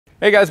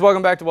Hey guys,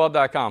 welcome back to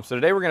Weld.com. So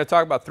today we're going to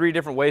talk about 3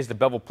 different ways to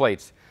bevel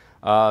plates.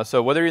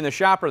 So whether you're in the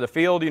shop or the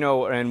field,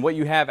 and what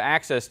you have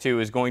access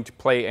to is going to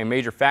play a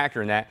major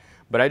factor in that.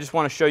 But I just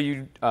want to show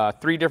you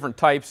 3 different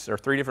types or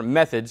 3 different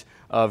methods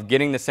of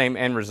getting the same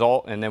end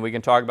result, and then we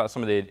can talk about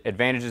some of the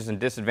advantages and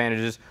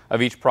disadvantages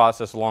of each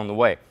process along the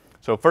way.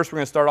 So first we're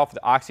going to start off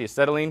with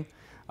oxyacetylene.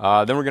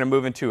 Then we're going to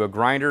move into a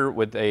grinder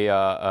with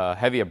a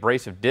heavy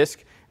abrasive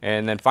disc.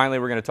 And then finally,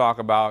 we're going to talk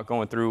about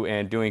going through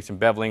and doing some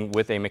beveling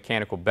with a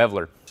mechanical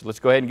beveler. So let's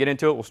go ahead and get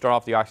into it. We'll start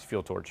off the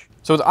oxy-fuel torch.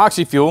 So with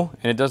oxy-fuel,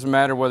 and it doesn't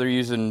matter whether you're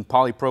using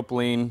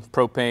polypropylene,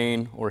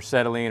 propane, or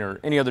acetylene, or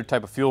any other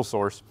type of fuel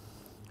source,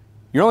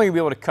 you're only going to be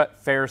able to cut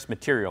ferrous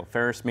material.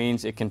 Ferrous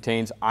means it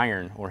contains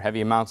iron or heavy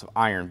amounts of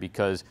iron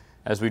because,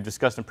 as we've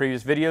discussed in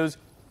previous videos,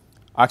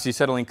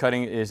 oxyacetylene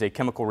cutting is a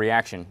chemical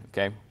reaction,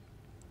 okay?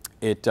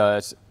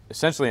 It's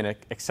essentially an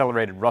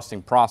accelerated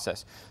rusting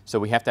process. So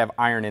we have to have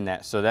iron in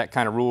that. So that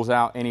kind of rules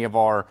out any of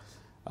our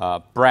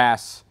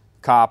brass,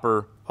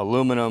 copper,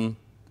 aluminum,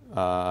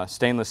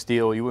 stainless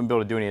steel. You wouldn't be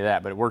able to do any of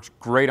that, but it works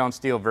great on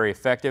steel, very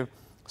effective.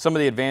 Some of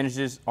the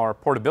advantages are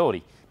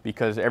portability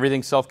because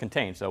everything's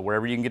self-contained. So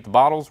wherever you can get the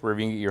bottles, wherever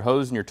you can get your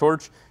hose and your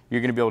torch,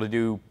 you're going to be able to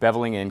do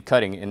beveling and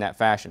cutting in that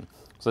fashion.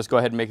 So let's go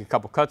ahead and make a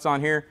couple cuts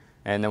on here,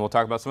 and then we'll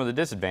talk about some of the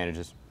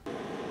disadvantages.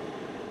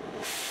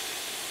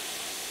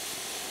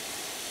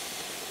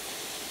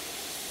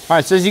 All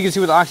right, so as you can see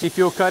with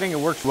oxy-fuel cutting, it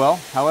works well.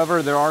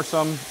 However, there are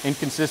some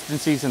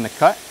inconsistencies in the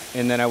cut.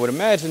 And then I would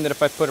imagine that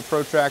if I put a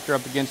protractor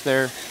up against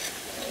there,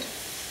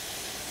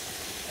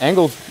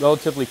 angle's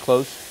relatively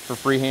close for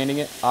freehanding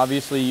it.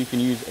 Obviously, you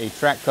can use a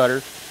track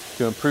cutter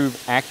to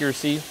improve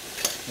accuracy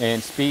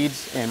and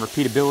speeds and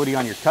repeatability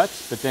on your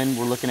cuts, but then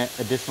we're looking at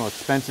additional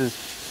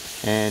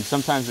expenses. And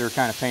sometimes they're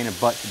kind of pain in the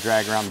butt to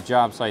drag around the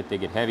job site. They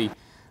get heavy.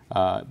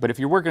 But if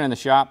you're working in the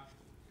shop,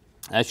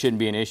 that shouldn't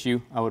be an issue.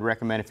 I would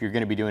recommend if you're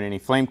going to be doing any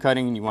flame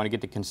cutting and you want to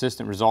get the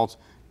consistent results,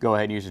 go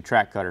ahead and use a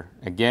track cutter.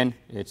 Again,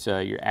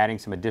 you're adding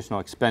some additional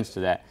expense to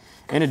that.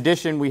 In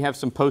addition, we have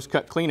some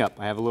post-cut cleanup.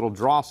 I have a little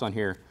dross on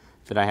here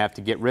that I have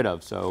to get rid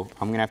of. So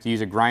I'm going to have to use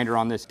a grinder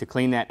on this to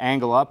clean that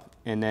angle up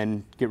and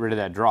then get rid of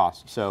that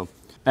dross. So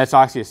that's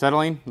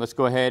oxyacetylene. Let's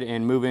go ahead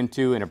and move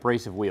into an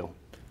abrasive wheel.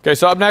 Okay,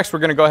 so up next we're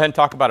going to go ahead and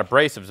talk about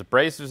abrasives.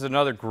 Abrasives is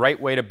another great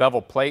way to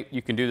bevel plate.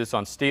 You can do this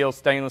on steel,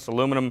 stainless,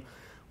 aluminum,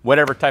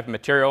 whatever type of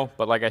material,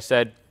 but like I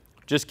said,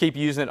 just keep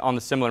using it on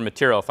the similar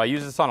material. If I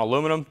use this on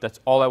aluminum, that's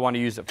all I want to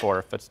use it for.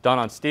 If it's done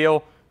on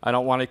steel, I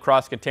don't want to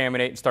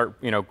cross-contaminate and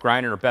start,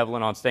 grinding or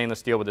beveling on stainless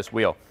steel with this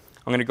wheel.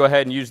 I'm going to go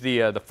ahead and use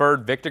the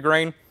furred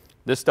Victograin.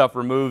 This stuff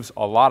removes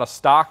a lot of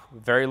stock,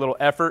 very little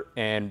effort,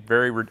 and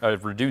very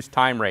reduced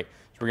time rate.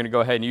 So we're going to go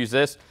ahead and use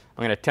this.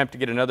 I'm going to attempt to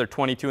get another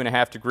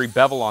 22.5 degree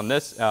bevel on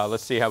this.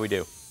 Let's see how we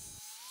do.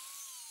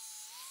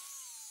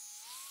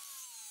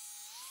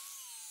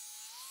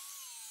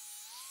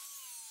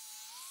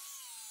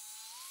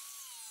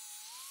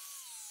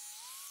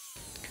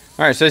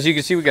 All right, so as you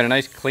can see, we got a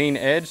nice clean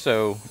edge,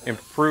 so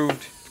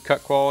improved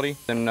cut quality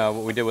than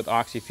what we did with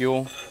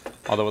oxy-fuel.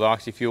 Although with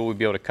oxy-fuel, we'd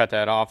be able to cut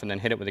that off and then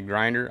hit it with a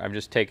grinder. I've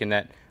just taken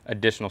that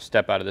additional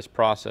step out of this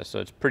process. So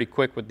it's pretty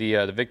quick with the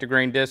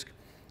Victograin disc.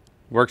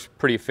 Works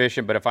pretty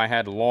efficient, but if I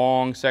had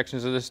long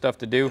sections of this stuff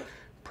to do,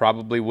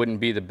 probably wouldn't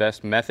be the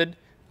best method.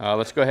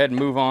 Let's go ahead and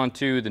move on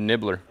to the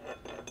nibbler.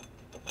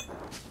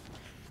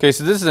 Okay,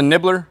 so this is a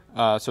nibbler.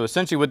 So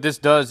essentially what this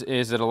does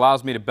is it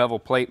allows me to bevel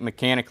plate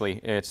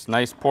mechanically. It's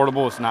nice,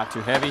 portable, it's not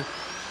too heavy.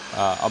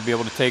 I'll be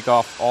able to take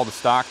off all the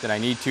stock that I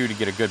need to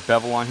get a good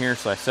bevel on here.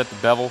 So I set the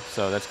bevel,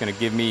 so that's going to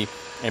give me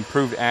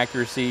improved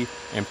accuracy,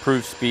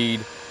 improved speed,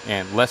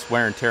 and less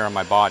wear and tear on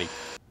my body.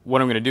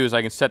 What I'm going to do is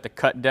I can set the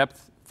cut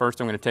depth. First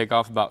I'm going to take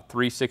off about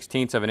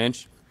 3/16 of an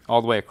inch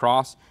all the way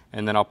across,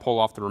 and then I'll pull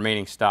off the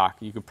remaining stock.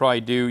 You could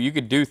do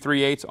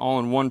 3/8 all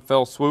in one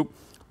fell swoop,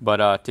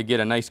 but to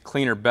get a nice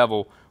cleaner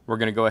bevel, we're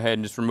going to go ahead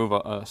and just remove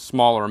a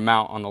smaller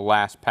amount on the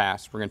last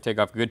pass. We're going to take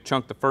off a good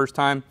chunk the first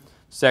time.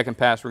 Second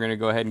pass, we're going to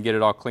go ahead and get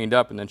it all cleaned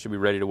up and then should be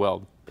ready to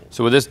weld.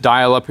 So with this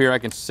dial up here, I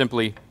can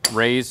simply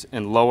raise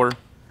and lower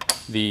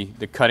the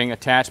cutting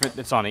attachment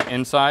that's on the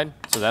inside.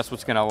 So that's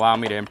what's going to allow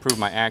me to improve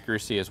my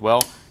accuracy as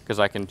well, because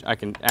I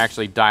can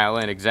actually dial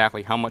in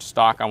exactly how much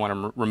stock I want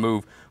to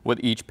remove with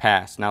each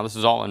pass. Now this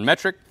is all in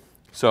metric.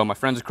 So my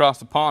friends across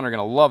the pond are going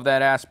to love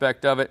that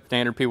aspect of it.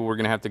 Standard people, we're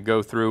going to have to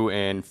go through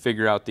and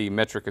figure out the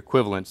metric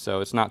equivalent.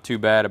 So it's not too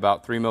bad.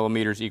 About 3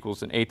 millimeters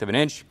equals 1/8 of an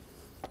inch.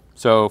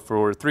 So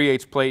for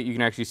 3/8 plate, you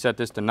can actually set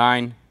this to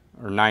 9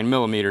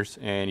 millimeters,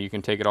 and you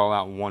can take it all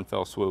out in one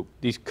fell swoop.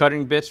 These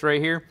cutting bits right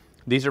here,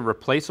 these are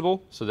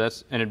replaceable, so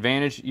that's an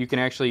advantage. You can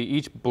actually,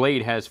 each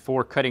blade has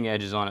 4 cutting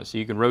edges on it, so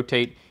you can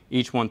rotate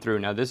each one through.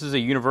 Now this is a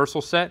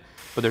universal set,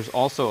 but there's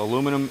also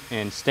aluminum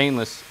and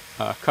stainless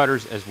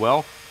cutters as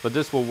well. But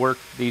this will work,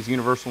 these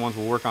universal ones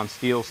will work on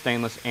steel,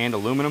 stainless, and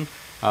aluminum.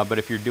 But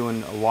if you're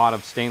doing a lot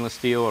of stainless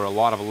steel or a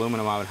lot of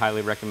aluminum, I would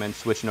highly recommend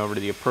switching over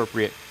to the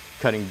appropriate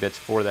cutting bits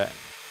for that.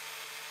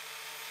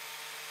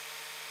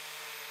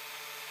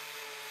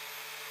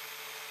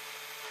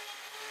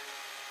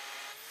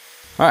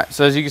 All right,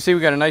 so as you can see,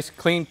 we got a nice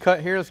clean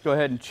cut here. Let's go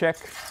ahead and check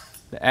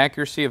the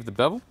accuracy of the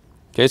bevel.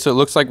 Okay, so it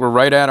looks like we're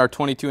right at our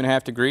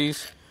 22.5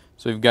 degrees.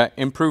 So we've got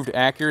improved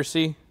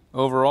accuracy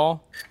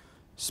overall.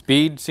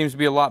 Speed seems to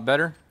be a lot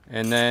better.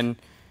 And then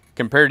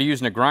compared to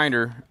using a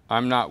grinder,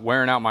 I'm not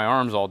wearing out my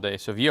arms all day.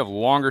 So if you have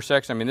longer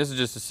sections, I mean, this is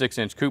just a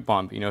 6-inch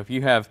coupon. You know, if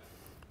you have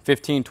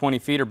 15, 20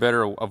 feet or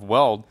better of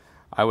weld,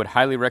 I would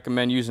highly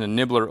recommend using a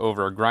nibbler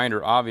over a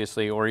grinder,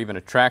 obviously, or even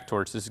a track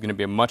torch. This is going to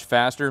be much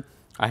faster.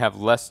 I have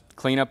less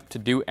cleanup to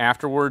do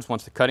afterwards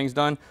once the cutting's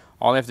done.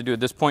 All I have to do at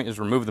this point is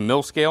remove the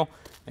mill scale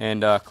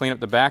and clean up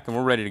the back, and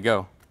we're ready to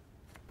go.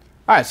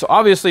 All right, so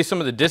obviously some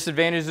of the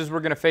disadvantages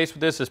we're going to face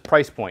with this is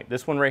price point.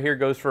 This one right here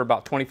goes for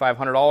about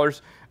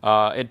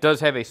 $2,500. It does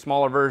have a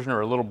smaller version,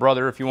 or a little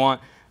brother if you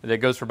want, that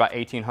goes for about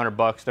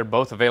 $1,800. They're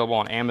both available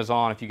on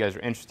Amazon. If you guys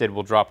are interested,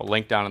 we'll drop a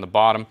link down in the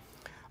bottom.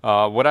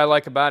 What I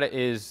like about it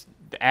is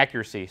the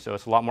accuracy. So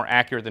it's a lot more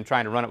accurate than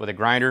trying to run it with a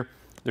grinder.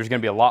 There's going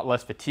to be a lot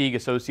less fatigue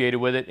associated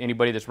with it.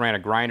 Anybody that's ran a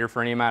grinder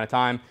for any amount of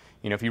time,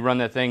 you know, if you run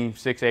that thing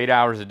 6, 8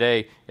 hours a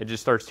day, it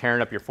just starts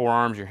tearing up your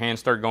forearms, your hands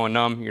start going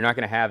numb. You're not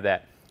going to have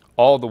that.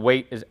 All the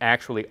weight is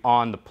actually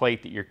on the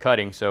plate that you're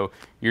cutting, so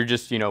you're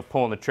just, you know,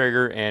 pulling the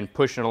trigger and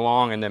pushing it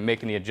along and then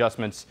making the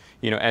adjustments,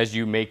 you know, as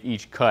you make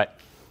each cut.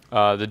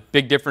 The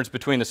big difference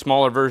between the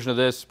smaller version of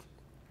this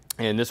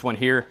and this one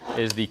here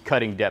is the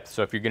cutting depth.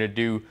 So if you're going to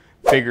do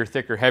bigger,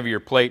 thicker, heavier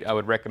plate, I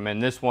would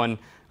recommend this one.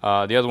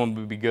 The other one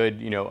would be good,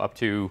 you know, up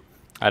to,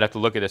 I'd have to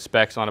look at the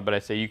specs on it, but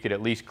I'd say you could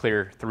at least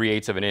clear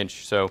 3/8 of an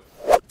inch. So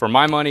for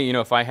my money, you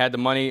know, if I had the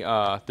money,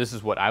 this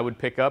is what I would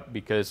pick up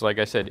because, like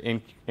I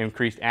said,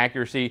 increased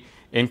accuracy,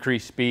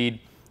 increased speed,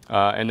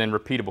 and then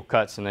repeatable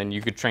cuts. And then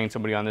you could train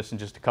somebody on this in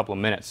just a couple of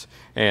minutes.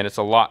 And it's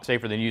a lot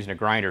safer than using a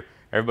grinder.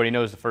 Everybody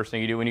knows the first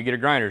thing you do when you get a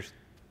grinder is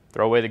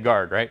throw away the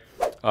guard, right?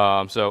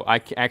 So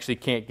I actually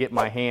can't get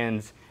my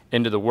hands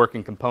into the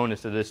working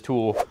components of this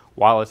tool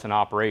while it's in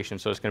operation.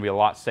 So it's going to be a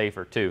lot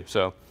safer too.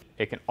 So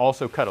it can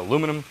also cut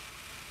aluminum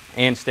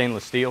and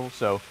stainless steel.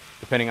 So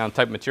depending on the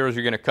type of materials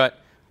you're going to cut,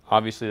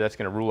 obviously that's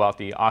going to rule out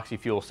the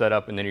oxy-fuel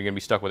setup, and then you're going to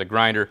be stuck with a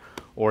grinder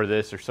or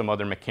this or some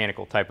other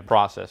mechanical type of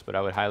process. But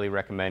I would highly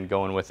recommend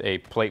going with a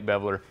plate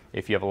beveler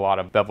if you have a lot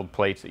of beveled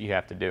plates that you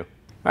have to do.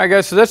 All right,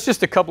 guys, so that's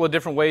just a couple of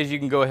different ways you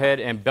can go ahead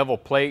and bevel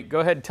plate. Go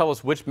ahead and tell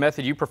us which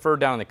method you prefer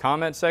down in the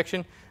comments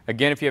section.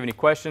 Again, if you have any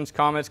questions,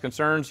 comments,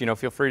 concerns, you know,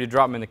 feel free to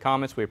drop them in the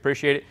comments. We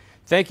appreciate it.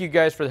 Thank you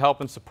guys for the help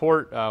and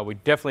support. We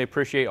definitely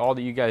appreciate all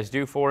that you guys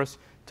do for us.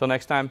 Until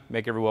next time,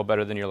 make every well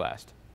better than your last.